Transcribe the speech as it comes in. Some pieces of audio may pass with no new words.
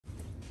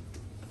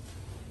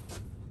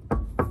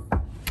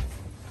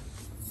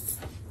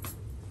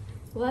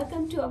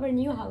Welcome to our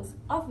new house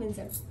of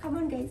Windsor. Come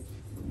on, guys.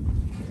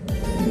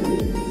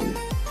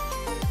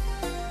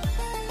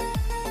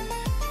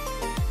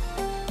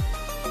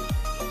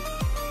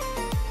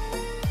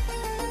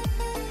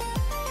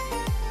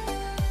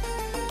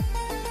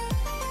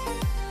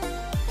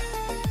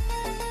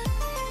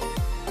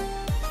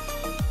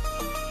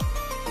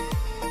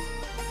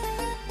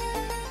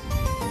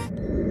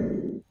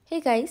 Hey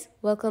guys,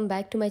 welcome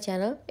back to my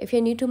channel. If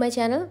you're new to my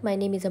channel, my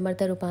name is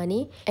Amerta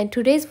Roopani, and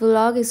today's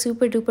vlog is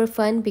super duper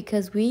fun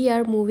because we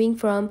are moving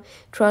from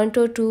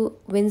Toronto to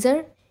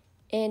Windsor,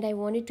 and I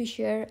wanted to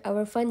share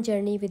our fun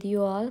journey with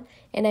you all,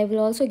 and I will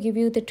also give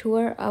you the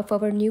tour of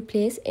our new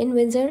place in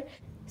Windsor,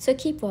 so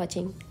keep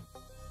watching.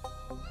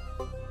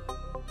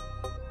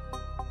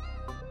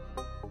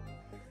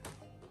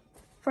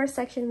 First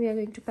section, we are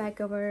going to pack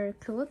our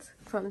clothes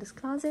from this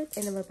closet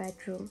in our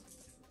bedroom.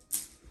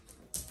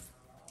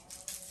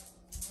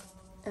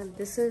 And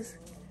this is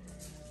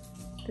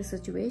the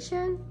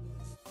situation.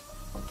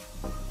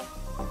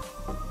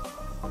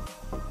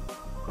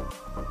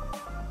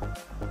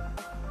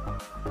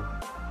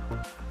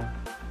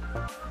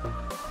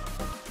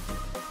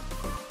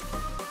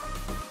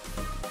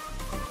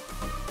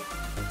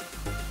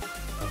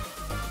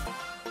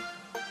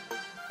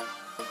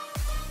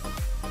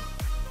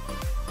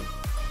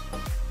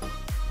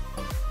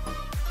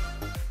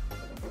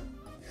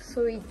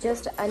 So we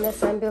just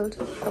unassembled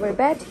our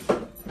bed.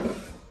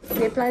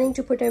 We're planning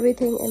to put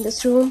everything in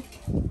this room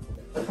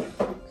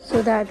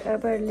so that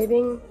our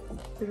living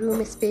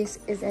room space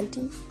is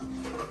empty.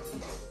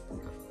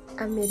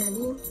 I've made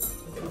honey.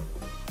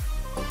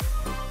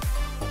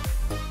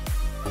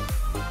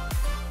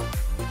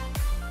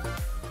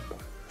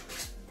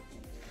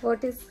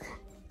 What is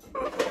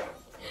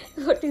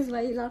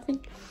why you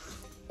laughing?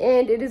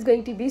 And it is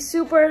going to be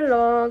super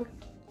long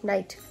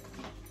night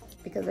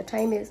because the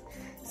time is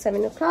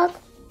 7 o'clock.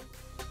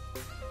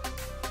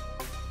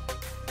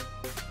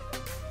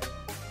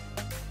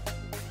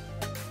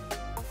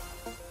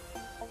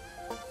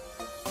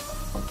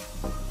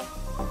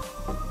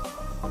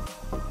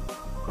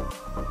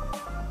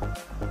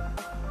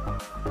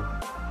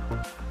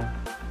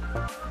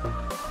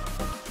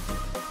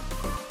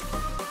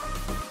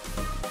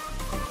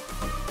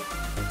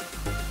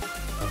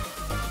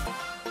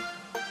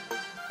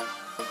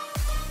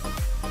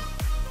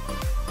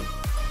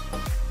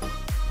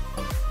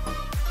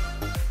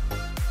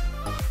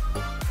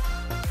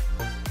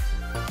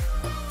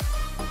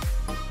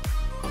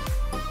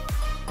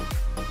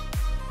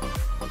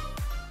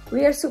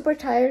 We are super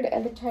tired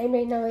and the time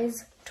right now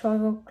is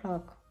 12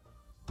 o'clock.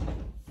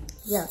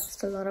 Yeah,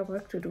 still a lot of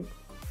work to do.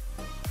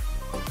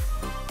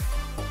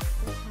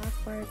 This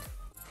half part,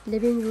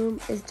 living room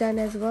is done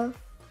as well.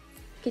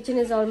 Kitchen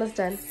is almost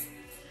done.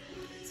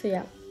 So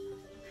yeah.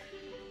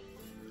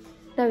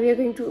 Now we are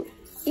going to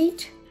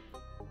eat.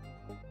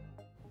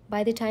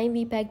 By the time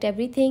we packed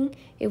everything,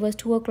 it was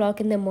 2 o'clock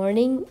in the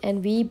morning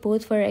and we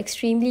both were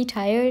extremely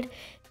tired.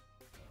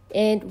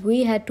 And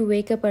we had to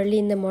wake up early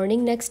in the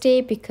morning next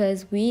day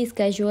because we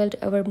scheduled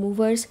our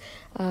movers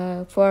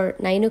for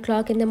 9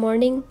 o'clock in the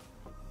morning.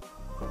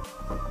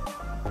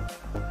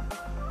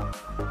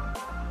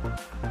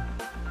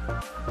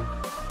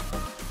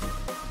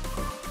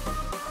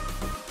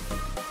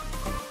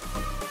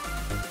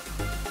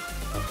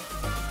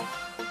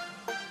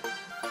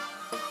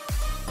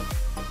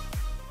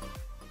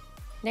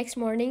 Next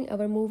morning,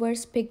 our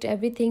movers picked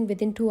everything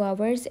within 2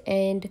 hours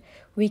and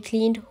we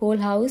cleaned whole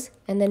house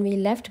and then we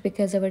left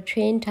because our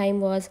train time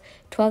was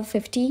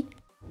 12:50.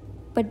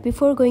 But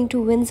before going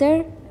to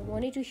Windsor, I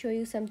wanted to show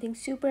you something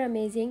super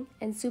amazing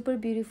and super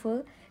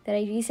beautiful that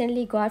I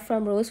recently got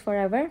from Rose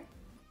Forever.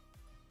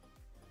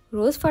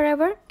 Rose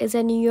Forever is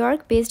a New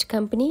York based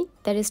company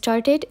that is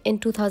started in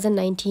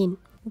 2019.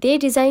 They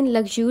design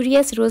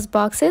luxurious rose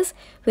boxes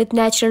with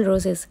natural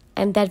roses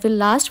and that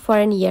will last for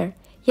a year.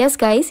 Yes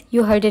guys,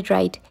 you heard it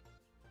right.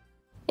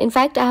 In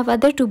fact, I have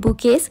other 2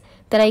 bouquets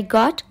that I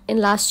got in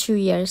last 2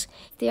 years.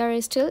 They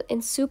are still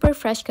in super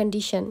fresh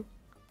condition.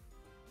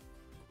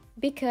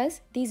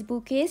 Because these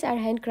bouquets are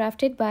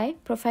handcrafted by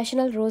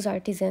professional rose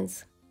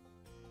artisans.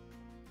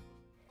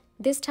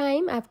 This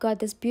time I've got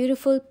this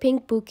beautiful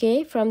pink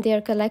bouquet from their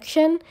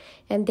collection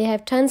and they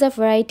have tons of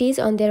varieties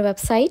on their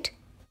website.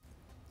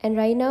 And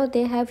right now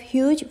they have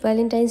huge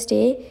Valentine's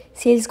Day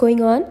sales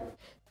going on.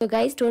 So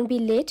guys, don't be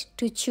late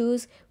to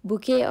choose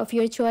bouquet of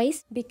your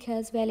choice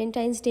because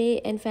Valentine's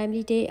Day and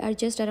Family Day are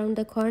just around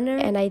the corner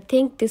and I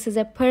think this is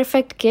a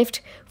perfect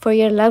gift for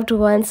your loved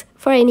ones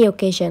for any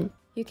occasion.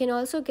 You can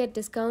also get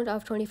discount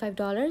of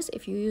 $25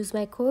 if you use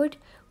my code,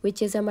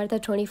 which is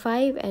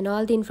Amerta25, and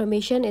all the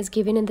information is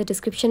given in the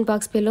description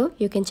box below.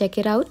 You can check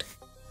it out.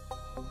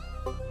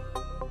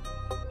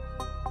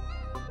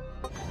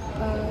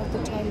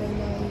 The time right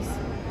now is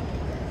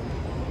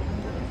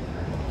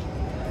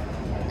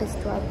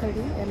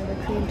 12:30 and our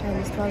train time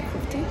is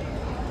 12:50.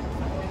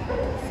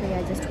 So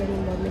yeah, just 20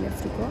 more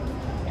minutes to go.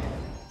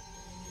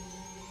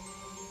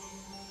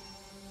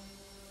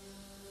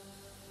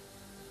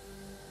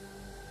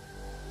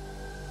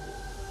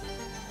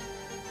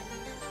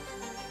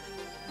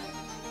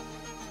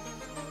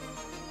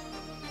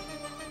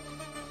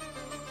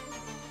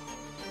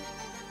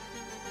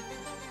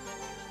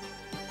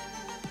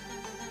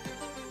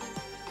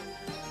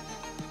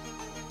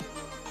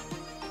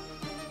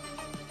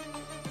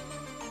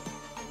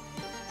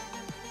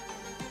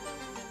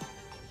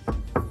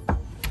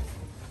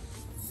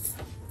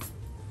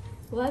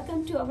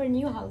 welcome to our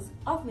new house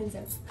of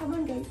Windsor. Come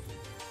on guys.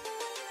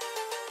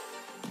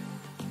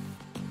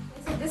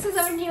 So this is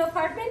our new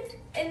apartment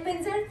in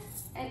Windsor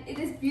and it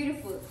is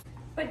beautiful.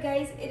 But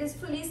guys, it is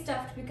fully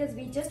stuffed because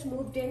we just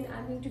moved in.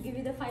 I'm going to give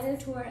you the final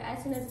tour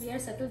as soon as we are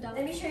settled down.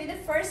 Let me show you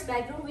the first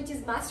bedroom, which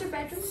is master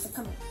bedroom. So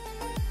come on.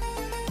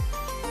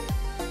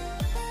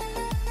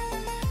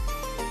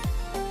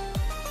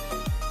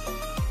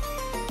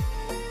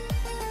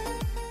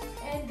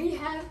 And we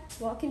have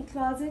walk-in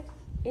closet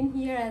in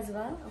here as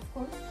well, of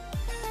course.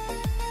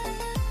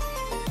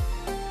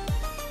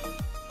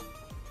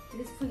 It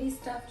is fully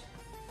stuffed.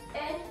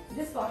 And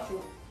this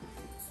washroom.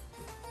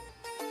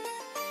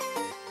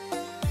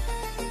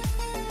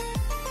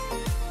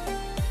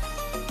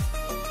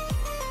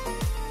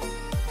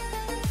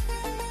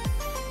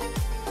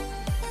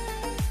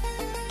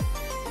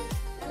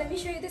 Let me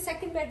show you the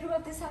second bedroom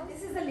of this house.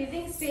 This is the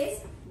living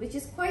space, which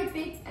is quite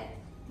big, and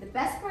the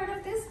best part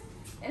of this,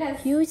 it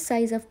has huge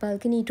size of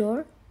balcony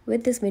door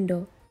with this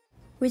window,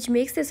 which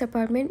makes this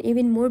apartment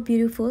even more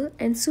beautiful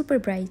and super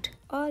bright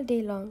all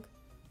day long.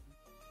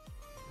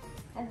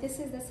 And this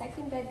is the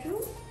second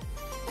bedroom.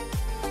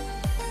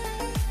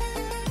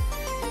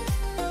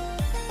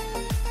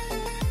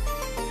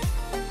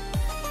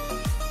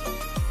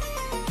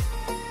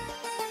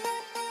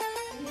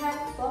 We have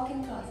a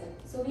walk-in closet.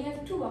 So we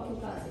have two walk-in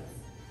closets.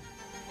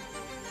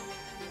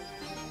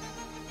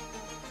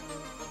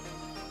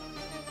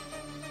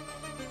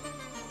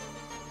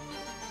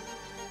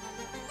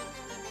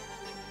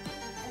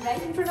 And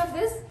right in front of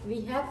this,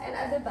 we have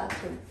another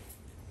bathroom.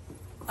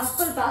 A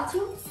full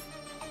bathroom.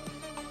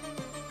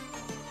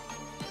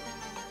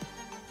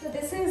 So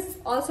this is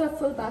also a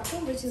full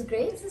bathroom, which is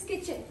great. This is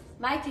kitchen,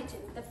 my kitchen,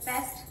 the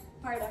best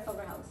part of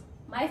our house.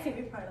 My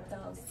favorite part of the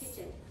house,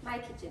 kitchen, my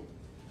kitchen.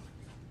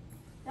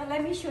 Now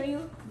let me show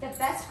you the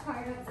best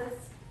part of this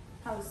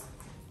house.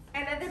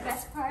 Another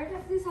best part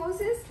of this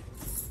house is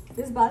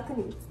this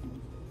balcony.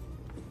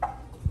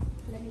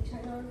 Let me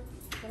turn on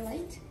the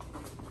light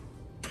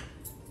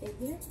in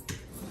here.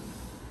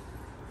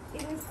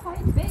 It is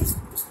quite big.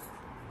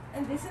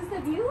 And this is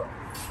the view.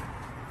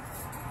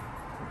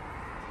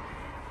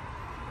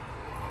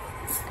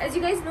 As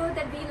you guys know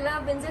that we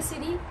love Windsor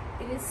City.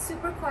 It is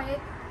super quiet,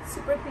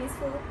 super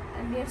peaceful,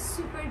 and we are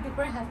super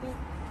duper happy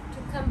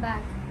to come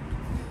back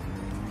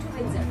to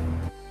Windsor.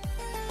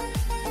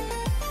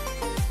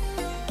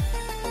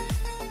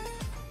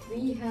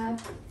 We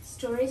have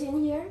storage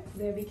in here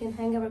where we can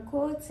hang our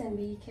coats and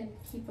we can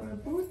keep our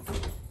boots.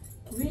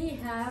 We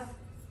have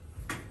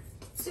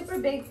super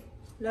big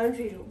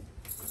laundry room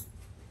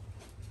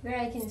where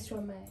I can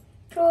store my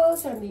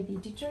clothes or maybe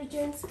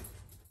detergents.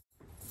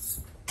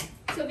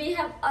 So we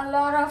have a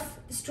lot of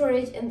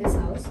storage in this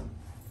house.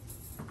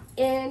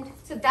 And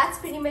so that's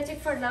pretty much it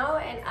for now,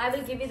 and I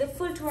will give you the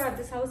full tour of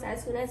this house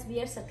as soon as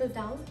we are settled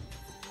down.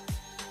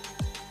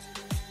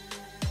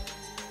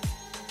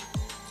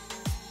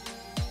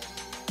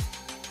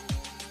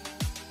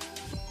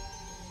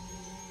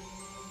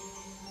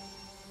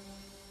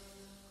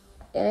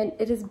 And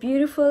it is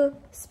beautiful,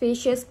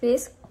 spacious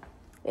place,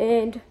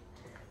 and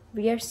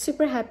we are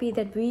super happy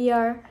that we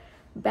are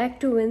back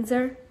to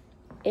Windsor.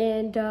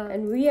 And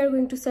we are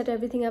going to set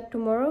everything up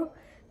tomorrow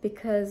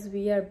because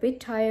we are a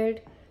bit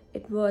tired.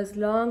 It was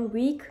long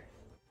week.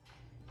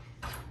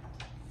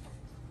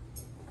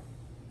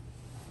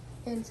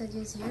 And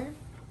Sajid's here.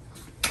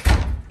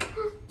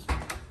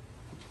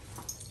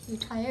 You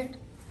tired?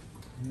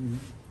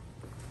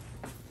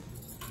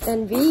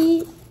 And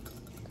we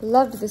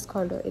loved this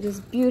condo. It is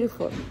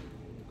beautiful.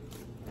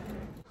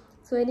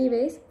 So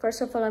anyways, first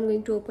of all, I'm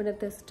going to open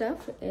up the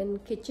stuff in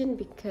kitchen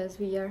because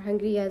we are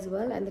hungry as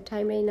well, and the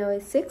time right now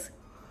is 6.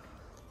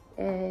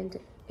 And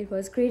it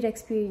was great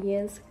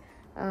experience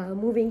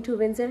moving to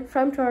Windsor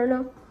from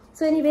Toronto.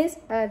 So anyways,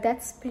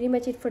 that's pretty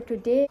much it for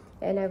today,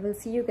 and I will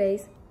see you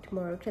guys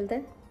tomorrow. Till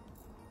then,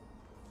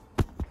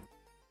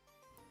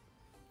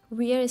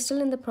 we are still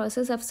in the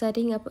process of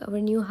setting up our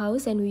new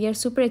house, and we are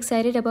super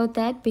excited about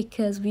that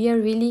because we are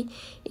really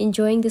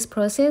enjoying this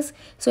process.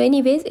 So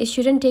anyways, it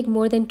shouldn't take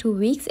more than 2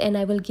 weeks, and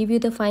I will give you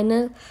the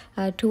final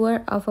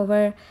tour of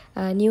our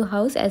new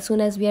house as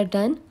soon as we are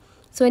done.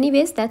 So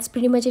anyways, that's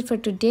pretty much it for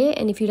today,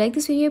 and if you like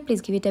this video,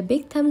 please give it a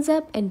big thumbs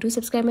up and do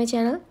subscribe my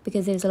channel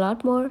because there's a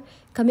lot more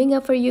coming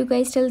up for you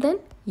guys. Till then,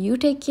 you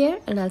take care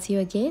and I'll see you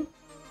again.